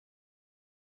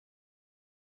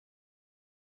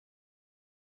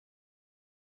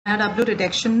W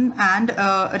detection and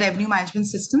revenue management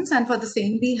systems. And for the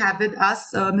same, we have with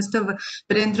us Mr.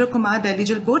 Virendra Kumar,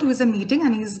 Delhi Board, who is a meeting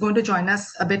and he's going to join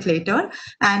us a bit later.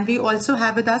 And we also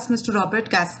have with us Mr. Robert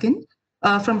Gaskin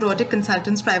from Rodic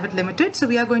Consultants Private Limited. So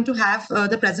we are going to have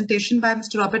the presentation by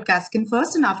Mr. Robert Gaskin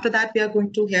first, and after that, we are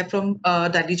going to hear from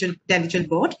Delhi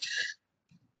Board.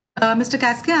 Mr.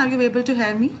 Gaskin, are you able to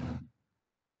hear me?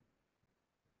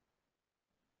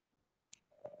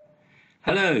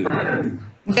 Hello.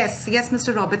 Yes,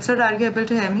 Mr. Robert, sir, are you able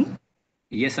to hear me?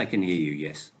 Yes, I can hear you,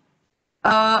 yes.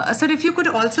 Sir, if you could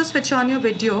also switch on your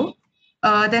video,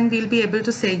 then we'll be able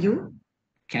to see you.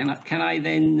 Can I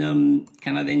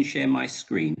then share my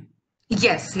screen?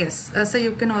 Yes. So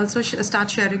you can also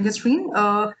start sharing your screen.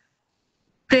 Prerna,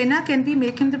 can we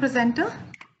make him the presenter?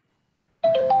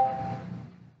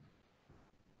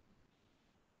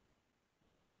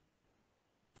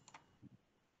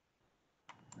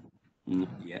 Not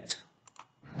yet.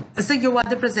 So you are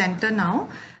the presenter now,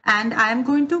 and I am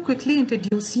going to quickly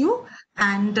introduce you.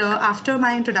 And after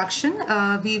my introduction,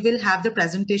 we will have the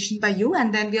presentation by you,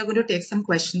 and then we are going to take some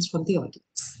questions from the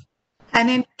audience. And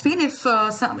in between, if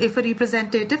a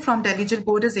representative from Delhi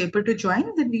Board is able to join,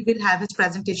 then we will have his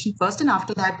presentation first, and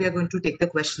after that, we are going to take the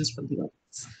questions from the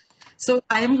audience. So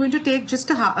I am going to take just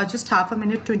half a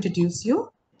minute to introduce you.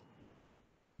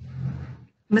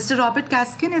 Mr. Robert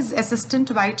Gaskin is Assistant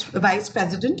Vice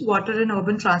President, Water and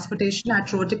Urban Transportation at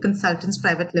Rodic Consultants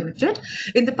Private Limited.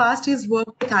 In the past, he has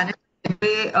worked with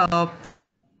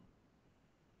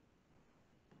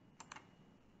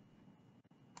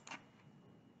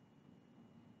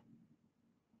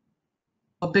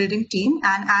building team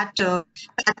and at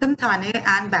Pathum, Thane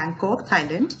and Bangkok,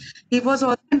 Thailand. He was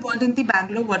also involved in the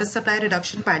Bangalore Water Supply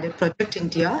Reduction Pilot Project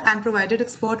India and provided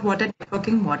export water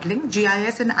networking modeling,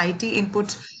 GIS and IT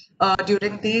input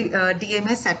during the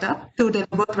DMS setup to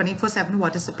deliver 24/7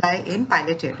 water supply in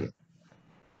pilot area.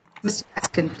 Mr.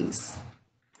 Gaskin, please.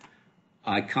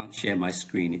 I can't share my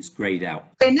screen, it's grayed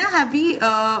out. Prerna, have we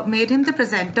made him the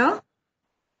presenter?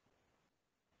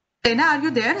 Prerna, are you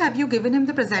there? Have you given him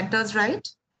the presenters, right?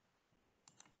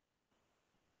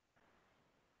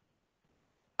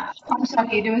 I'm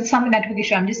sorry, there was some network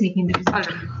issue. I'm just making the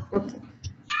presentation. Okay.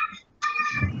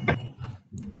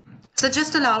 So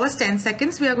just allow us 10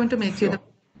 seconds. We are going to make you the...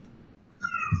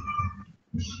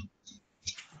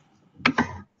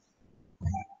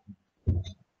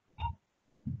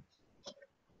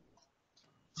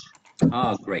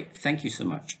 Great. Thank you so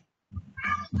much.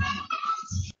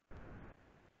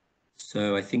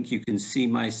 So I think you can see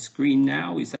my screen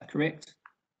now. Is that correct?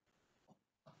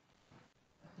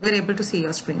 We're able to see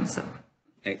your screen, sir.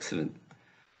 Excellent.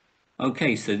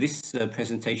 Okay, so this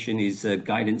presentation is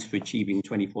guidance for achieving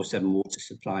 24/7 water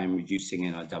supply and reducing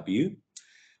NRW.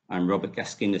 I'm Robert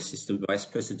Gaskin, Assistant Vice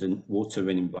President, Water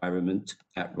and Environment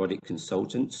at Rodic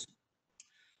Consultants.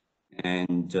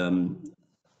 And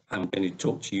I'm going to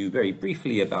talk to you very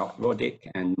briefly about Rodic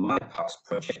and my past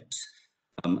projects,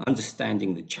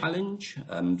 understanding the challenge,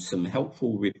 some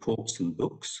helpful reports and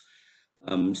books,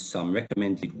 some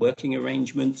recommended working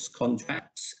arrangements,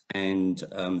 contracts, and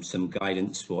some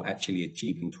guidance for actually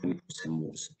achieving 24/7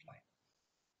 water supply.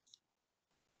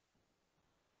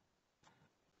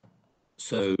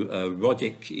 So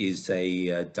Rodic is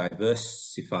a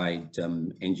diversified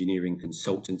engineering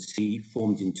consultancy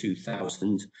formed in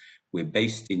 2000. We're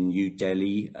based in New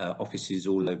Delhi, offices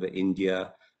all over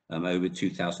India, over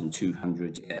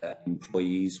 2,200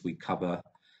 employees. We cover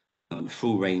a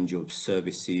full range of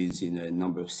services in a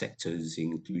number of sectors,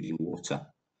 including water.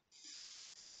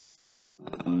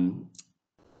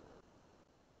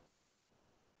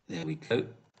 There we go.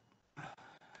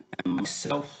 And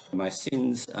myself, my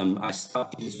sins, I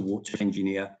started as a water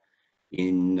engineer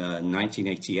in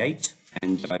 1988,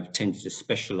 and I've tended to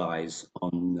specialize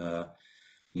on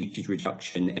leakage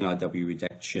reduction, NRW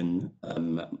reduction,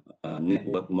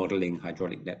 network modeling,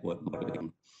 hydraulic network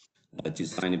modeling,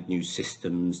 design of new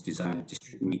systems, design of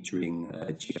district metering,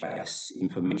 GIS,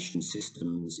 information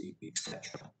systems,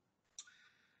 etc.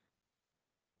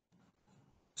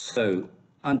 So,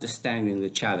 understanding the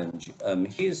challenge.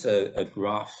 Here's a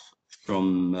graph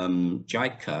from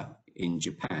JICA in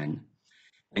Japan,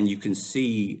 and you can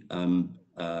see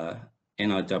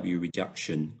NRW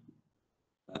reduction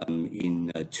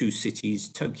in two cities,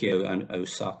 Tokyo and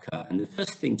Osaka. And the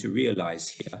first thing to realize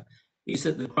here is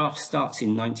that the graph starts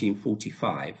in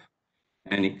 1945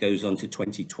 and it goes on to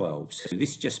 2012. So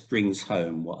this just brings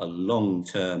home what a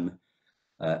long-term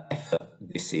effort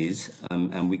this is.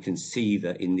 And we can see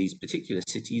that in these particular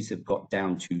cities have got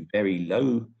down to very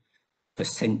low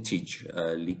percentage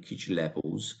leakage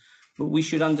levels, But we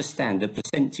should understand the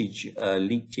percentage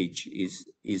leakage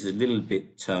is a little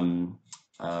bit of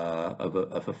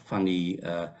a funny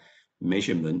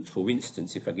measurement. For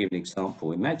instance, if I give an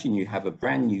example, imagine you have a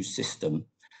brand new system.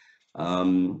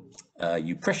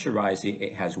 You pressurize it,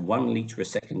 it has 1 litre a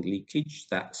second leakage.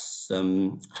 That's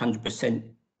 100%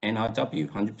 NRW,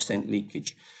 100%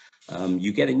 leakage.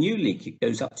 You get a new leak, it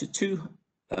goes up to 2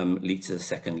 litres a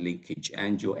second leakage,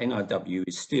 and your NRW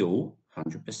is still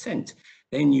 100%.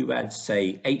 Then you add,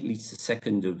 say, 8 litres a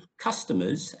second of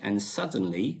customers, and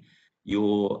suddenly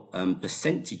your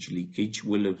percentage leakage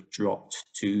will have dropped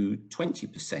to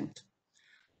 20%.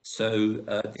 So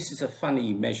this is a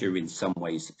funny measure in some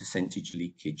ways, the percentage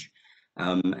leakage.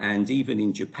 And even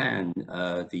in Japan,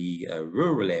 the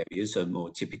rural areas are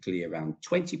more typically around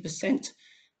 20%.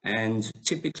 And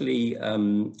typically,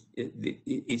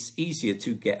 it's easier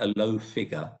to get a low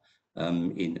figure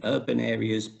in urban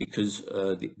areas because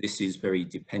this is very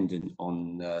dependent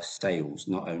on sales,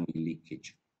 not only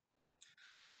leakage.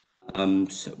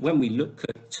 So when we look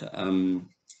at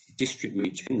district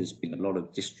metering, there's been a lot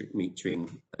of district metering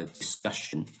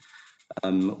discussion.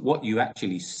 What you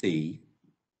actually see,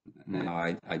 now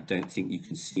I don't think you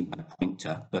can see my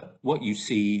pointer, but what you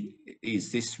see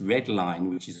is this red line,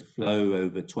 which is a flow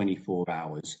over 24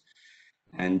 hours.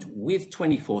 And with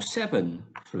 24/7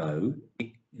 flow,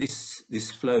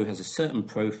 this flow has a certain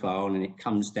profile, and it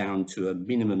comes down to a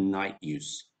minimum night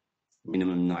use,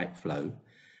 minimum night flow,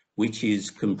 which is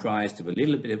comprised of a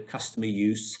little bit of customer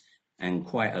use and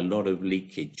quite a lot of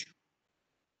leakage.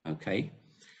 Okay,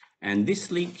 and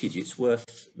this leakage, it's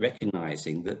worth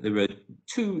recognizing that there are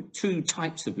two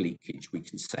types of leakage, we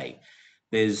can say.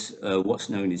 There's what's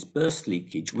known as burst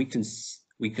leakage. We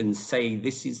can say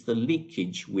this is the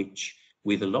leakage which,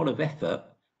 with a lot of effort,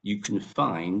 you can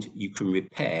find, you can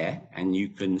repair, and you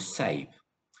can save.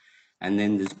 And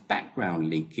then there's background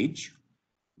leakage,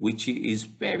 which is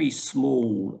very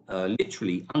small,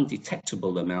 literally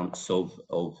undetectable amounts of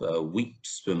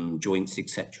weeps from joints,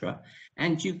 etc.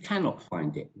 And you cannot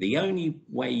find it. The only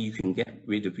way you can get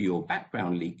rid of your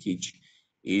background leakage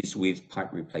is with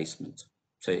pipe replacement.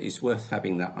 So it's worth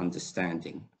having that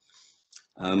understanding.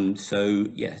 So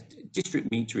yeah, district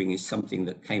metering is something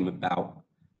that came about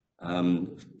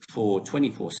for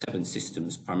 24/7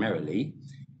 systems primarily,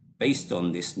 based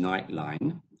on this night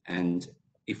line. And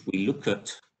if we look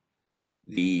at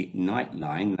the night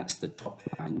line, that's the top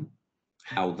line,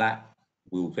 how that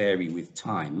will vary with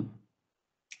time,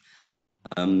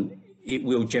 it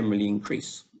will generally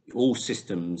increase. All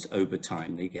systems over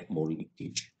time, they get more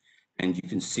leakage. And you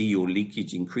can see your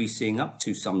leakage increasing up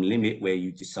to some limit where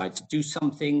you decide to do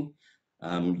something,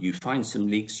 you find some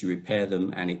leaks, you repair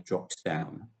them, and it drops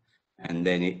down. And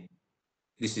then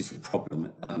this is the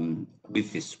problem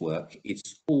with this work,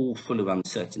 it's all full of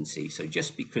uncertainty. So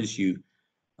just because you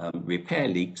repair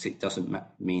leaks, it doesn't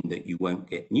mean that you won't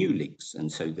get new leaks.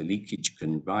 And so the leakage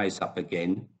can rise up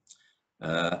again.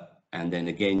 And then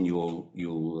again, you'll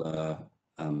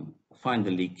find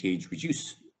the leakage,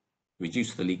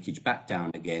 reduce the leakage back down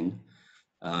again.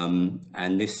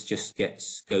 And this just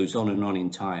goes on and on in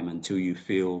time until you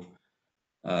feel,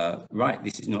 right,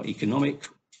 this is not economic.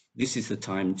 This is the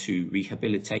time to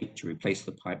rehabilitate, to replace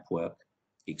the pipework,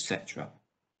 etc.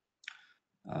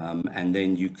 And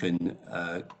then you can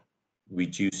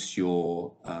reduce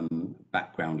your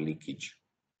background leakage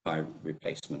by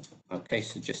replacement. Okay,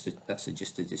 so that's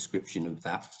just a description of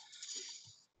that.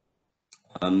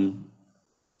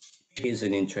 Here's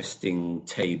an interesting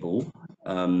table.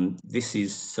 This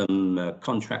is some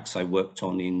contracts I worked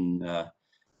on in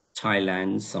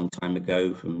Thailand some time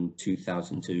ago, from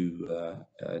 2000 to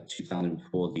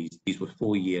 2004. These were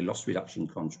 4-year loss reduction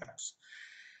contracts.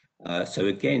 So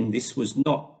again, this was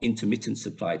not intermittent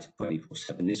supply to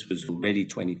 24/7. This was already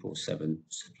 24/7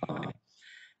 supply.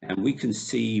 And we can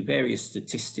see various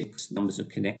statistics, numbers of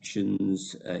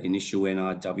connections, initial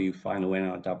NRW, final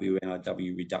NRW,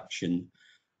 NRW reduction,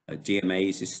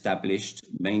 DMAs established,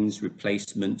 mains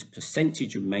replacement,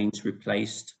 percentage of mains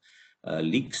replaced,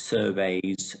 leak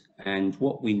surveys. And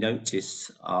what we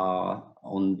notice are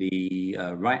on the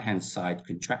right-hand side,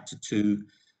 contractor 2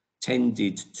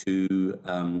 tended to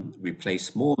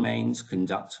replace more mains,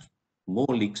 conduct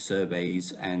more leak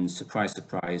surveys, and surprise,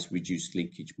 surprise, reduce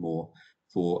leakage more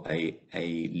for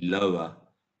a lower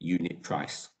unit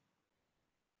price.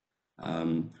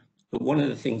 But one of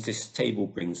the things this table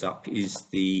brings up is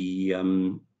the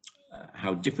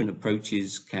how different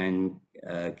approaches can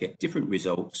get different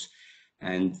results,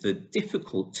 and the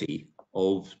difficulty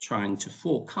of trying to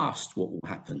forecast what will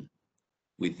happen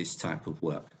with this type of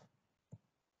work.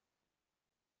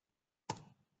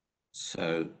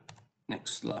 So,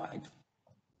 next slide.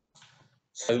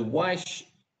 So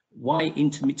why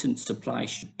intermittent supply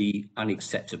should be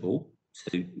unacceptable?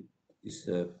 So it's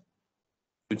a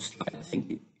good slide, I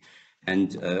think,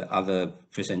 and other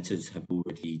presenters have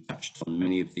already touched on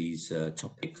many of these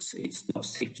topics. It's not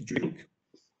safe to drink.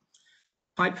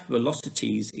 Pipe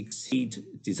velocities exceed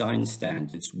design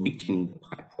standards, weakening the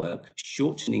pipework,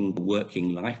 shortening the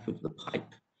working life of the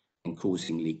pipe and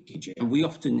causing leakage. And we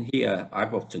often hear,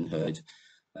 I've often heard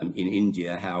in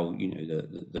India how, you know,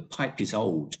 the pipe is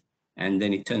old and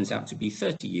then it turns out to be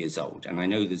 30 years old. And I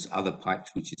know there's other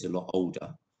pipes which is a lot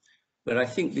older. But I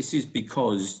think this is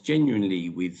because genuinely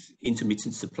with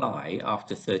intermittent supply,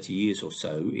 after 30 years or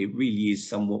so, it really is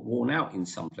somewhat worn out in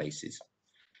some places.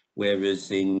 Whereas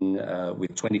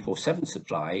with 24/7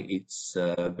 supply, it's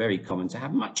very common to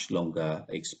have much longer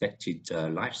expected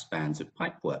lifespans of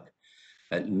pipework,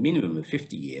 at minimum of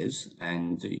 50 years,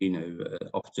 and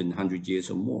often 100 years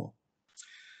or more.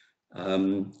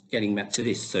 Getting back to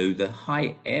this, so the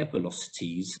high air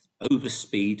velocities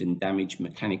overspeed and damage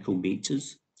mechanical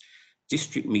meters.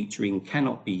 District metering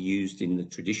cannot be used in the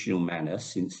traditional manner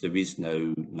since there is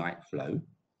no night flow.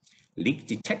 Leak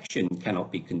detection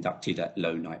cannot be conducted at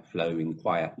low night flow in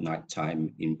quiet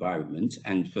nighttime environment,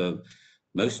 and for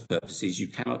most purposes you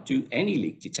cannot do any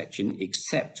leak detection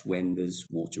except when there's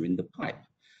water in the pipe.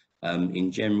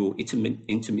 In general,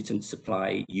 intermittent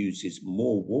supply uses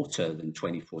more water than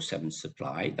 24/7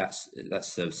 supply.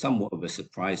 That's somewhat of a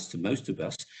surprise to most of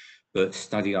us, but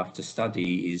study after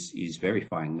study is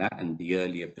verifying that, and the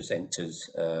earlier presenters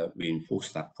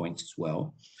reinforced that point as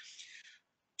well.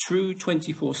 True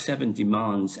 24/7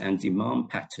 demands and demand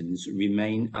patterns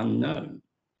remain unknown.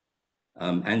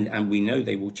 And we know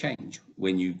they will change.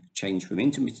 When you change from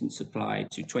intermittent supply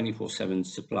to 24/7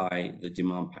 supply, the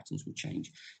demand patterns will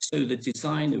change. So the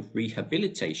design of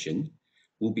rehabilitation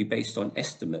will be based on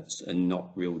estimates and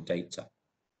not real data.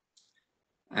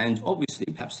 And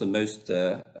obviously, perhaps the most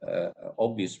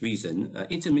obvious reason,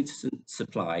 intermittent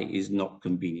supply is not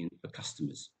convenient for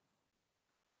customers.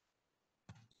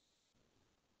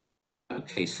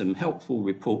 Okay, some helpful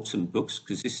reports and books,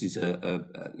 because this is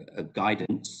a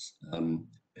guidance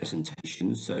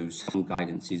presentation, so some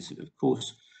guidance is, of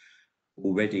course,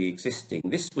 already existing.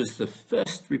 This was the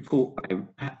first report I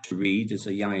had to read as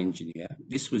a young engineer.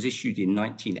 This was issued in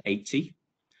 1980,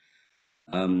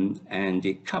 and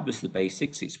it covers the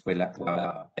basics. It's well out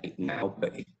of date now,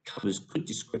 but it covers good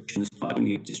descriptions, not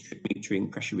only of district metering,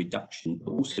 pressure reduction,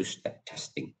 but also step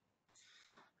testing.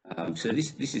 So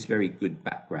this is very good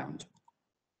background.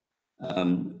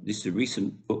 This is a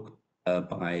recent book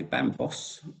by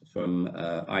Bambos from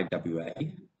IWA,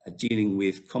 dealing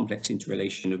with complex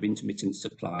interrelation of intermittent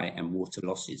supply and water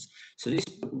losses. So this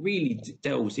book really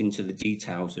delves into the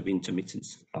details of intermittent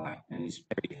supply and is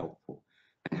very helpful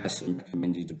and has some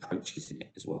recommended approaches in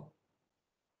it as well.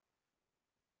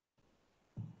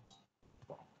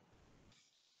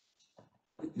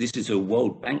 This is a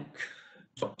World Bank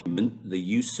document, the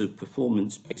use of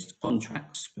performance-based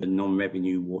contracts for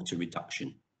non-revenue water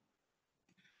reduction.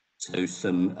 So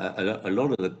a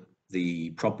lot of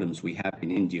the problems we have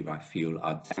in India, I feel,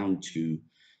 are down to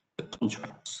the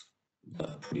contracts that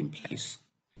are put in place.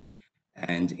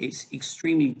 And it's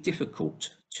extremely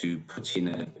difficult to put in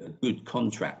a good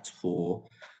contract for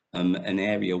an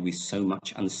area with so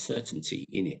much uncertainty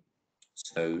in it.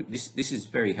 So this is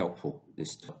very helpful,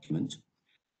 this document.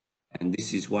 And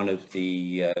this is one of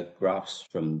the graphs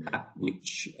from that,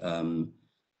 which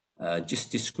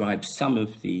just describes some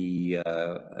of the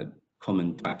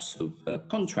common types of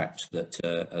contracts that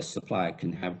a supplier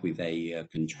can have with a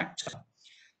contractor.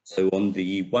 So on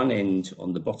the one end,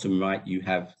 on the bottom right, you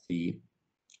have the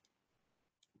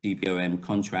DBOM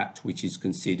contract, which is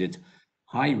considered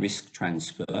high risk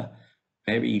transfer,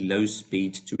 very low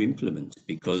speed to implement,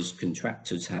 because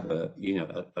contractors have a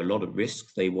lot of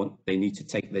risk. They need to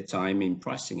take their time in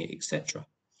pricing it, etc.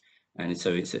 And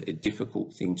so it's a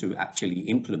difficult thing to actually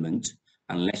implement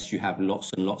unless you have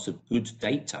lots and lots of good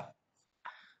data.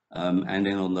 And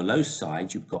then on the low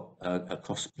side, you've got a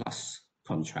cost plus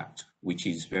contract, which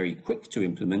is very quick to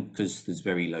implement because there's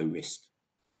very low risk.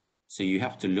 So you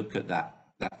have to look at that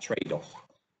trade-off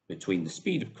between the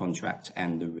speed of contract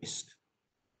and the risk.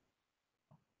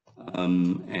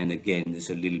 And again,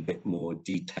 there's a little bit more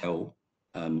detail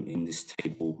in this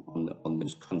table on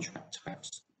those contract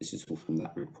types. This is all from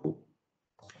that report.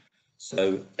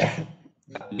 So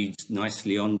that leads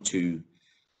nicely on to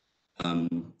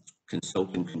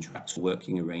consulting contracts,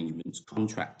 working arrangements,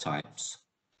 contract types.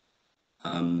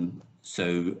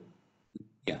 So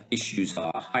yeah, issues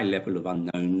are high level of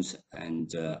unknowns,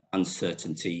 and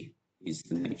uncertainty is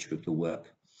the nature of the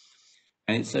work.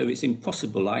 And so it's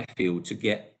impossible, I feel, to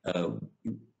get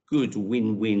good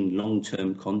win-win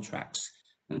long-term contracts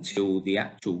until the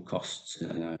actual costs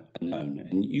are known.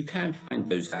 And you can find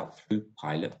those out through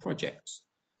pilot projects.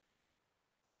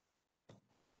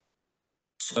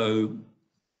 So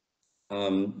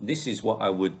this is what I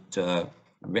would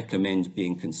recommend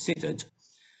being considered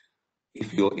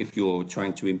if you're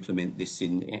trying to implement this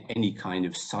in any kind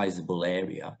of sizable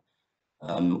area.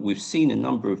 We've seen a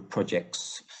number of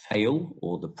projects fail,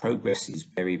 or the progress is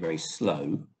very, very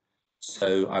slow.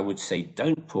 So I would say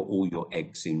don't put all your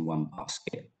eggs in one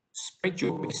basket. Spread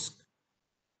your risk.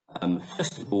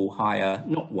 First of all, hire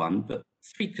not one, but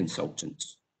 3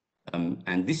 consultants.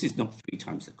 And this is not 3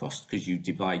 times the cost, because you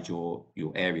divide your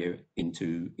area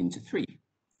into 3.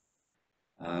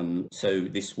 So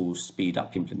this will speed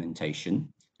up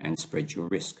implementation and spread your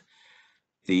risk.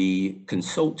 The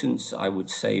consultants, I would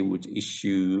say, would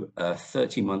issue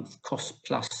 30-month cost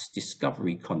plus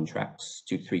discovery contracts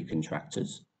to 3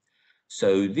 contractors.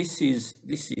 So this is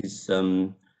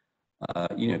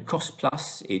you know, cost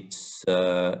plus. It's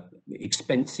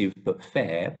expensive but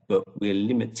fair, but we're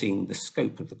limiting the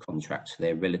scope of the contract.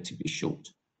 They're relatively short,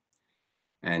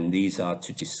 and these are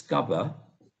to discover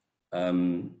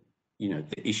you know,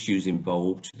 the issues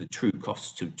involved, the true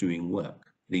costs of doing work.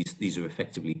 These are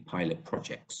effectively pilot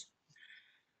projects.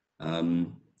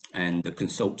 And the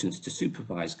consultants to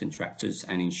supervise contractors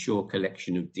and ensure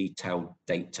collection of detailed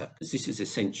data, because this is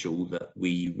essential that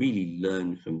we really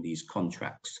learn from these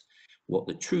contracts what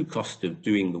the true cost of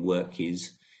doing the work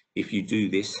is. If you do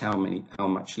this, how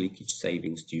much leakage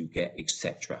savings do you get,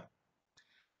 etc.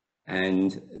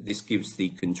 And this gives the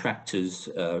contractors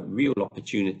a real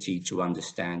opportunity to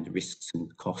understand risks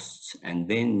and costs, and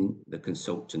then the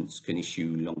consultants can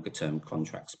issue longer-term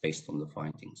contracts based on the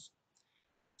findings.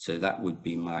 So that would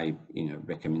be my, you know,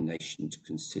 recommendation to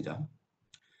consider.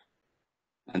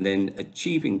 And then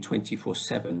achieving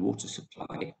 24/7 water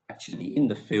supply, actually in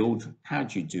the field, how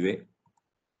do you do it?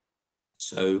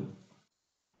 So,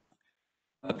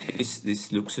 okay,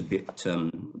 this looks a bit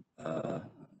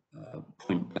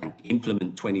point blank.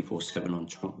 Implement 24/7 on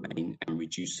trunk main and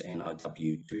reduce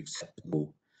NRW to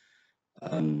acceptable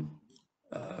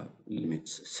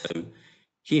limits. So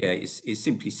here it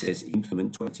simply says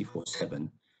implement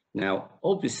 24/7. Now,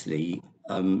 obviously,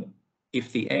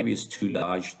 if the area is too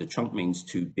large, the trunk main's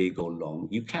too big or long,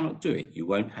 you cannot do it. You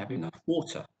won't have enough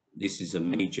water. This is a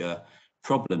major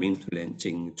problem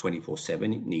implementing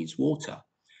 24/7. It needs water.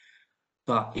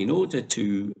 But in order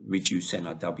to reduce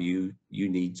NRW, you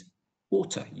need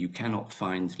water. You cannot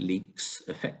find leaks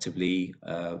effectively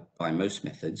by most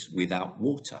methods without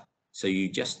water. So you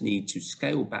just need to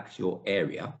scale back your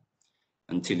area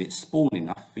until it's small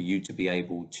enough for you to be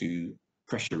able to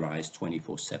pressurize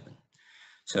 24/7.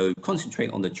 So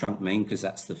concentrate on the trunk main, because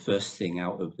that's the first thing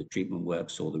out of the treatment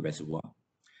works or the reservoir.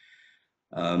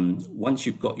 Once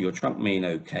you've got your trunk main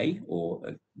okay,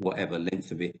 or whatever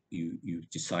length of it you've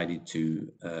decided to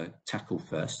tackle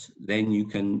first, then you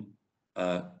can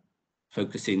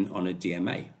focus in on a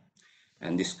DMA.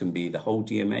 And this can be the whole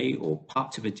DMA or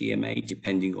part of a DMA,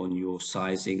 depending on your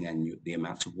sizing and the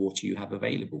amount of water you have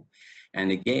available.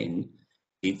 And again,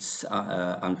 it's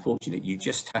unfortunate, you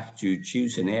just have to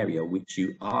choose an area which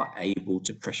you are able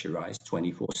to pressurize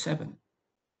 24/7.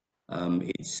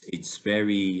 It's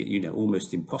very, you know,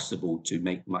 almost impossible to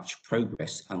make much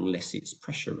progress unless it's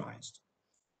pressurized.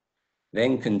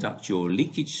 Then conduct your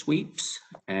leakage sweeps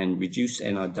and reduce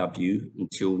NRW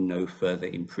until no further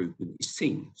improvement is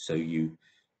seen. So you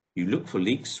look for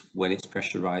leaks when it's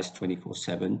pressurized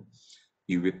 24/7,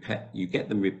 you get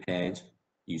them repaired,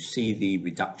 you see the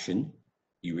reduction,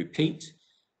 you repeat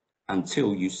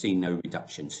until you see no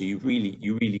reduction. So you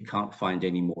really can't find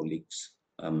any more leaks.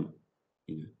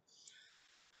 You know.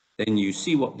 Then you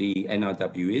see what the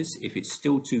NRW is. If it's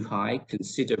still too high,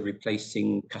 consider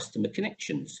replacing customer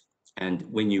connections. And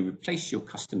when you replace your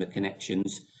customer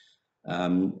connections,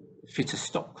 fit a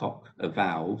stopcock, a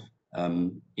valve,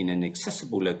 in an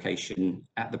accessible location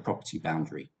at the property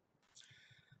boundary.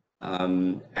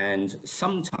 And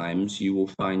sometimes you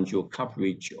will find your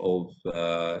coverage of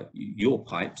your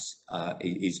pipes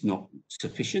is not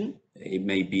sufficient. It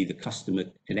may be the customer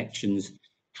connections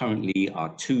currently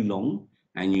are too long,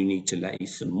 and you need to lay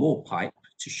some more pipe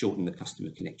to shorten the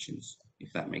customer connections,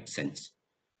 if that makes sense.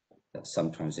 That's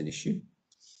sometimes an issue.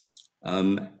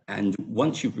 And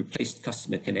once you've replaced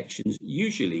customer connections,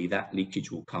 usually that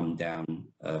leakage will come down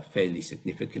fairly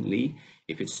significantly.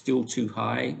 If it's still too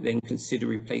high, then consider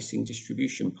replacing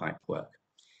distribution pipe work,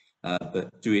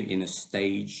 but do it in a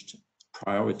staged,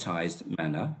 prioritized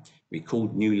manner.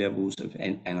 Record new levels of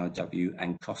NRW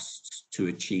and costs to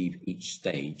achieve each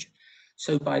stage.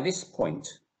 So by this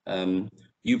point,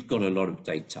 you've got a lot of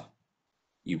data.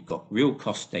 You've got real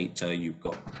cost data, you've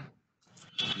got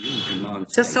real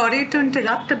demand. So sorry to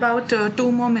interrupt, about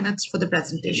 2 more minutes for the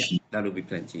presentation. Yeah, that'll be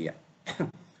plenty, yeah.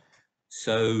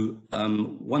 So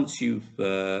once you've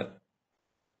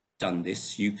done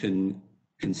this, you can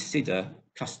consider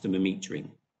customer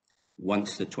metering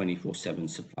once the 24/7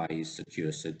 supply is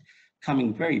secure. So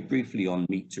coming very briefly on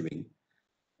metering,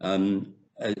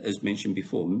 as mentioned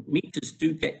before, meters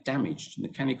do get damaged,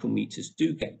 mechanical meters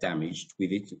do get damaged with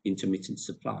intermittent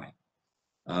supply.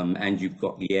 And you've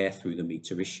got the air through the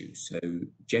meter issue. So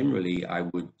generally, I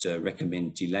would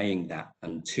recommend delaying that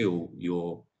until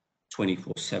your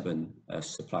 24/7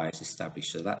 supply is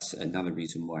established. So that's another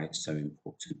reason why it's so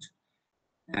important.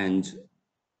 And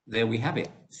there we have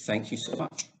it. Thank you so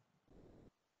much.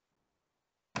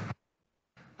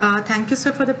 Thank you,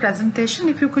 sir, for the presentation.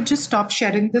 If you could just stop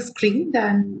sharing the screen,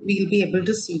 then we'll be able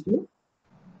to see you.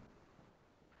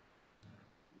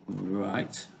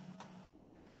 Right.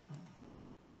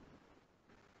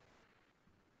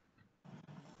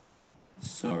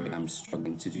 Sorry, I'm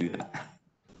struggling to do that.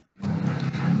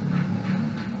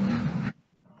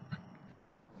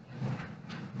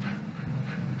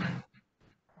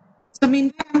 So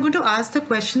meanwhile, I'm going to ask the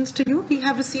questions to you. We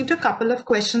have received a couple of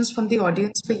questions from the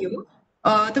audience for you.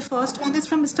 The first one is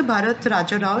from Mr. Bharat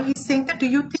Rajarao. He's saying that, do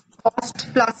you think cost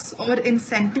plus or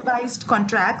incentivized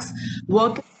contracts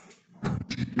work?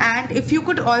 And if you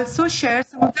could also share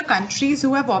some of the countries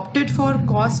who have opted for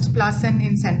cost plus and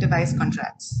incentivized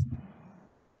contracts.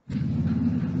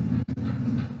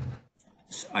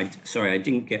 Sorry, I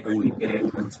didn't get all of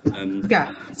it.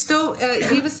 Yeah. So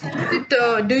he was saying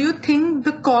that, do you think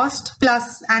the cost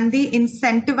plus and the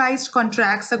incentivized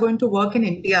contracts are going to work in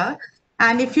India?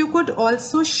 And if you could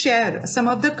also share some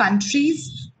of the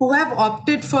countries who have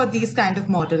opted for these kind of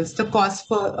models, the cost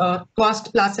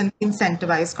plus and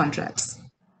incentivized contracts.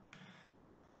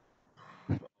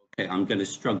 Okay, I'm going to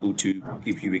struggle to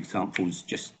give you examples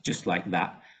just like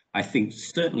that. I think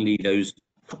certainly those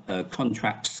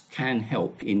contracts can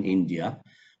help in India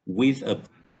with a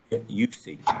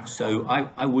usage. So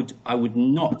I would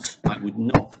not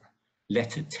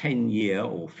let a 10-year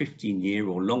or 15-year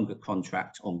or longer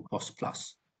contract on cost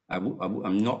plus.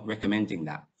 I'm not recommending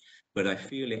that, but I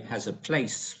feel it has a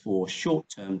place for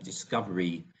short-term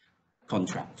discovery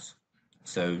contracts.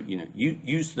 So you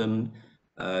use them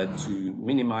to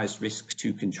minimize risk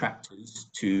to contractors,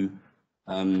 to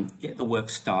get the work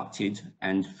started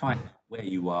and find out where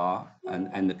you are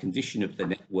and the condition of the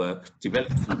network,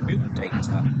 develop some real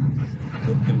data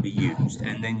that can be used,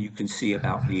 and then you can see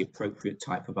about the appropriate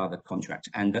type of other contract.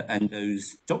 And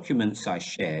those documents I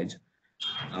shared,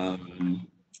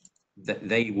 that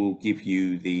they will give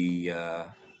you the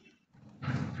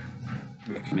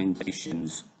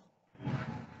recommendations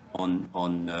on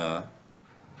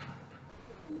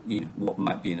what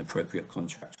might be an appropriate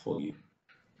contract for you.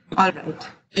 All right.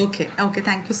 Okay.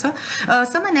 Thank you, sir.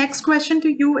 So my next question to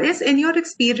you is, in your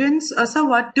experience, sir,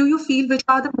 what do you feel which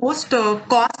are the most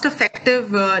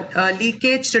cost-effective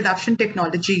leakage reduction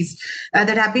technologies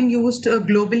that have been used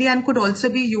globally and could also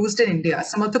be used in India?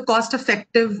 Some of the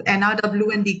cost-effective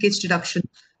NRW and leakage reduction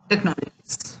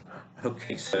technologies.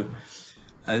 Okay, so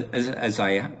as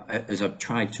I've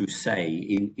tried to say,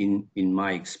 in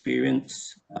my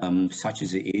experience, such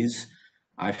as it is,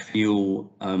 I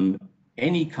feel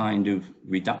any kind of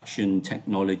reduction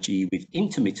technology with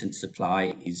intermittent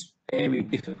supply is very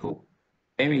difficult,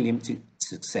 very limited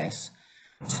success.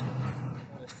 So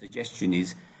the suggestion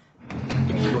is,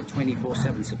 if you're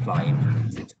 24/7 supply,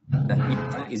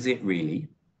 that is it really,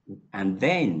 and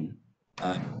then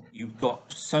you've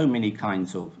got so many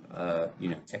kinds of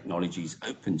technologies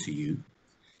open to you,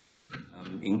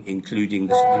 including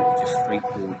just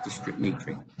straightforward district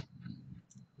metering.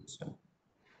 So.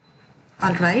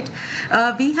 All right.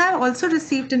 We have also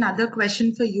received another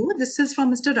question for you. This is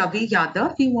from Mr. Ravi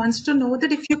Yadav. He wants to know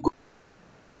that if you could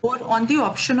more on the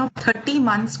option of 30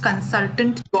 months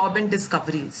consultant job and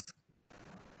discoveries.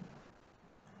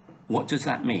 What does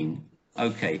that mean?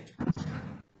 Okay.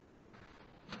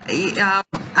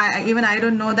 Even I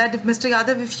don't know that. If Mr.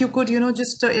 Yadav, if you could,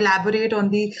 just elaborate on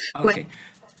the. Okay.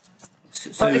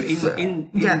 So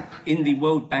in the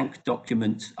World Bank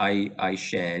document I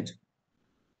shared,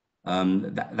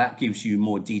 that gives you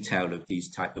more detail of these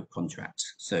type of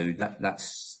contracts. So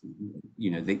that's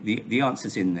the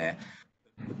answer's in there.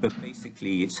 But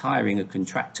basically, it's hiring a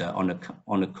contractor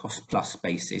on a cost plus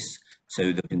basis.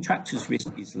 So the contractor's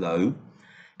risk is low,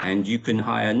 and you can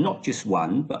hire not just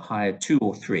one, but hire 2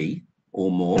 or 3 or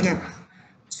more. Yeah.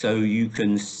 So you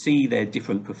can see their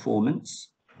different performance.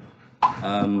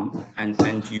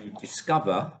 and you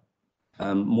discover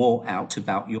more out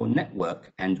about your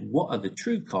network and what are the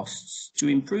true costs to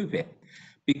improve it.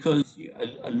 Because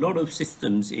a lot of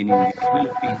systems in India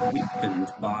will have been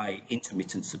weakened by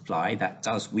intermittent supply. That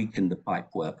does weaken the pipe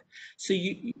work. So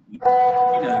you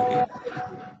know,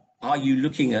 are you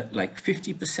looking at like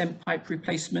 50% pipe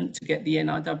replacement to get the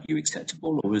NRW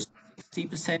acceptable, or is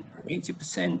 60% or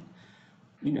 80%?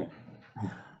 You know,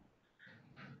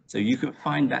 so you can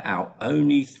find that out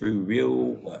only through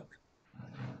real work.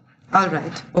 All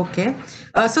right. Okay.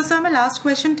 So, sir, my last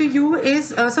question to you is,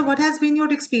 so what has been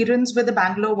your experience with the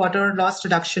Bangalore water loss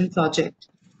reduction project?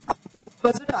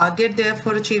 What's the target there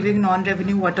for achieving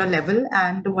non-revenue water level,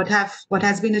 and what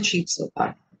has been achieved so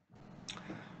far?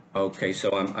 Okay, so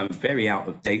I'm very out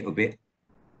of date a bit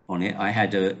on it. I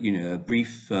had a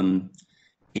brief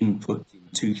input in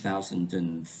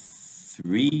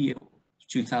 2003,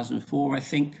 2004, I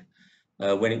think,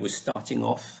 when it was starting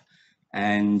off.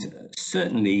 And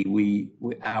certainly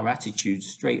our attitude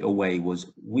straight away was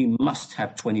we must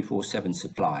have 24/7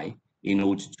 supply in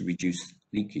order to reduce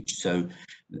leakage. So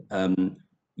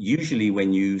usually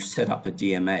when you set up a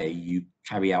DMA, you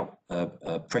carry out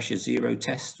a pressure zero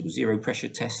test or zero pressure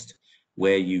test,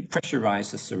 where you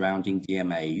pressurize the surrounding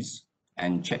DMAs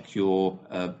and check your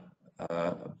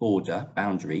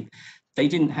boundary. They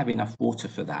didn't have enough water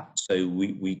for that. So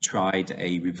we tried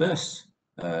a reverse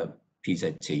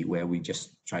PZT, where we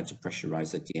just tried to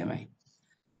pressurize the DMA.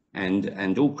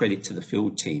 And all credit to the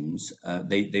field teams,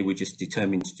 they were just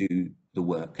determined to do the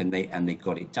work, and they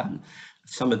got it done.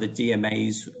 Some of the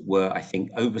DMAs were, I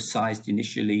think, oversized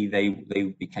initially.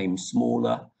 They became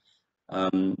smaller,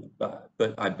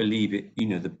 but I believe it.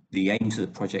 The aims of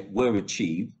the project were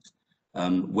achieved.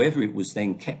 Whether it was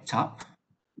then kept up,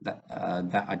 that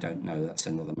I don't know. That's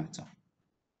another matter.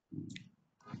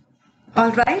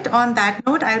 All right. On that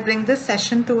note, I'll bring this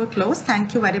session to a close.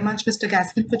 Thank you very much, Mr.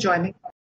 Gaskin, for joining.